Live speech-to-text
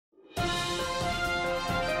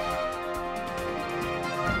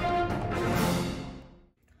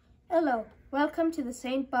Welcome to the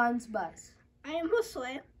St. Bon's Buzz. I am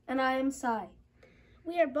Josue. And I am Sai.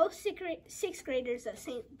 We are both sixth graders at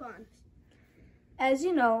St. Bon's. As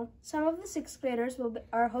you know, some of the sixth graders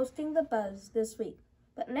are hosting the Buzz this week,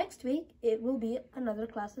 but next week it will be another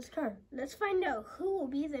class's turn. Let's find out who will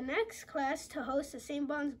be the next class to host the St.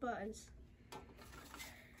 Bon's Buzz.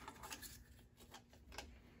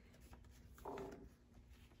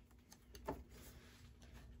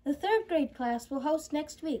 The third grade class will host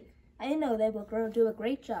next week. I know they will do a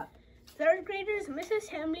great job. Third graders, Mrs.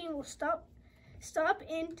 Hamlin will stop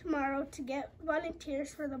in tomorrow to get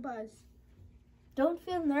volunteers for the Buzz. Don't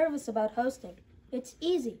feel nervous about hosting. It's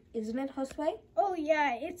easy, isn't it, Josue? Oh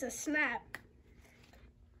yeah, it's a snap.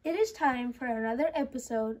 It is time for another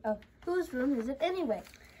episode of Whose Room Is It Anyway?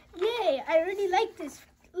 Yay, I really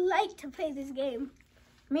like to play this game.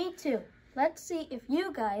 Me too. Let's see if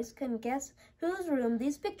you guys can guess whose room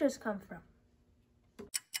these pictures come from.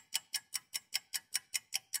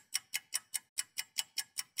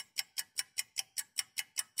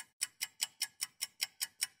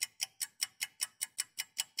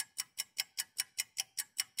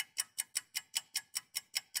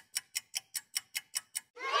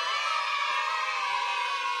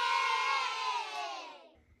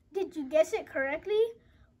 Did you guess it correctly?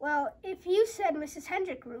 Well, if you said Mrs.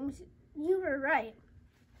 Hendrick rooms, you were right.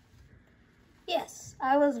 Yes,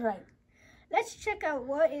 I was right. Let's check out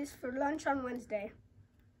what is for lunch on Wednesday.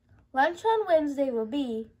 Lunch on Wednesday will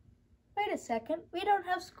be... Wait a second, we don't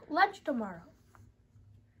have lunch tomorrow.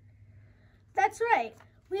 That's right.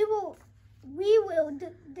 We will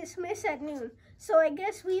dismiss at noon, so I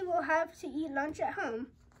guess we will have to eat lunch at home.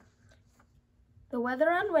 The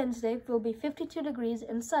weather on Wednesday will be 52 degrees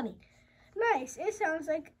and sunny. Nice. It sounds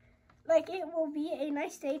like it will be a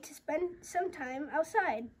nice day to spend some time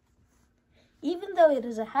outside. Even though it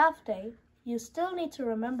is a half day, you still need to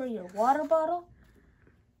remember your water bottle,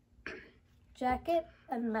 jacket,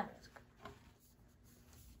 and mask.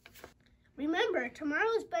 Remember, tomorrow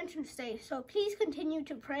is Veterans Day, so please continue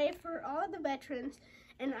to pray for all the veterans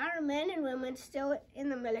and our men and women still in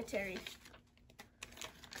the military.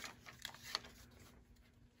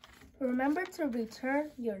 Remember to return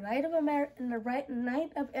your Night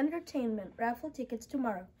of Entertainment raffle tickets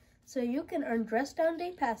tomorrow, so you can earn Dress Down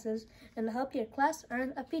Day passes and help your class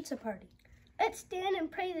earn a pizza party. Let's stand and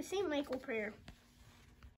pray the St. Michael prayer.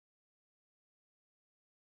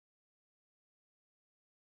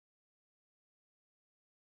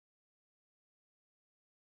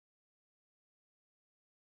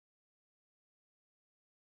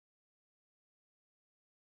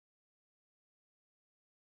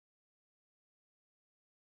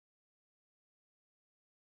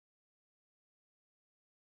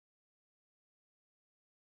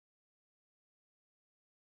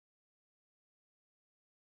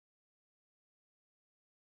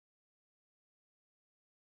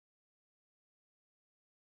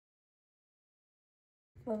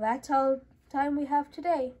 Well, that's all time we have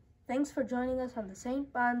today. Thanks for joining us on the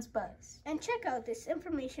St. Bon's Buzz. And check out this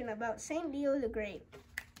information about St. Leo the Great.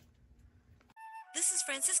 This is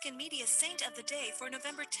Franciscan Media's Saint of the Day for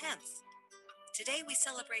November 10th. Today we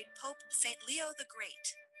celebrate Pope St. Leo the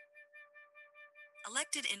Great.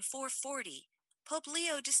 Elected in 440, Pope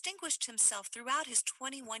Leo distinguished himself throughout his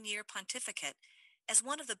 21-year pontificate as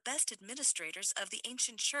one of the best administrators of the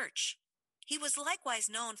ancient church. He was likewise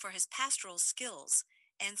known for his pastoral skills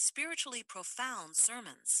and spiritually profound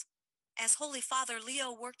sermons. As Holy Father,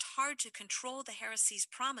 Leo worked hard to control the heresies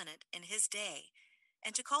prominent in his day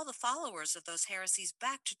and to call the followers of those heresies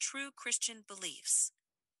back to true Christian beliefs.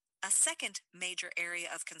 A second major area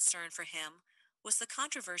of concern for him was the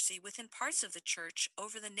controversy within parts of the church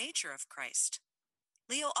over the nature of Christ.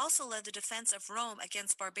 Leo also led the defense of Rome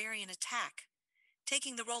against barbarian attack,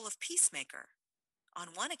 taking the role of peacemaker. On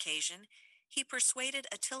one occasion, he persuaded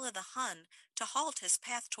Attila the Hun to halt his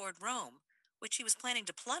path toward Rome, which he was planning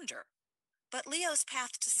to plunder. But Leo's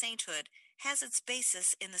path to sainthood has its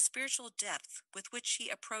basis in the spiritual depth with which he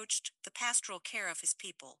approached the pastoral care of his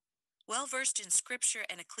people. Well-versed in scripture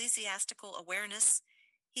and ecclesiastical awareness,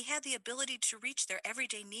 he had the ability to reach their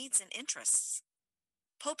everyday needs and interests.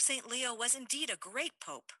 Pope St. Leo was indeed a great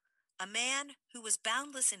pope, a man who was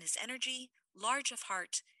boundless in his energy, large of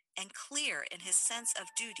heart, and clear in his sense of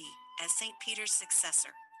duty as St. Peter's successor.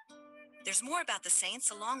 There's more about the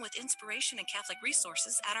saints along with inspiration and Catholic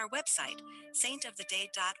resources at our website,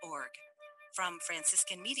 saintoftheday.org. From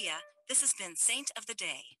Franciscan Media, this has been Saint of the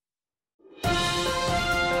Day.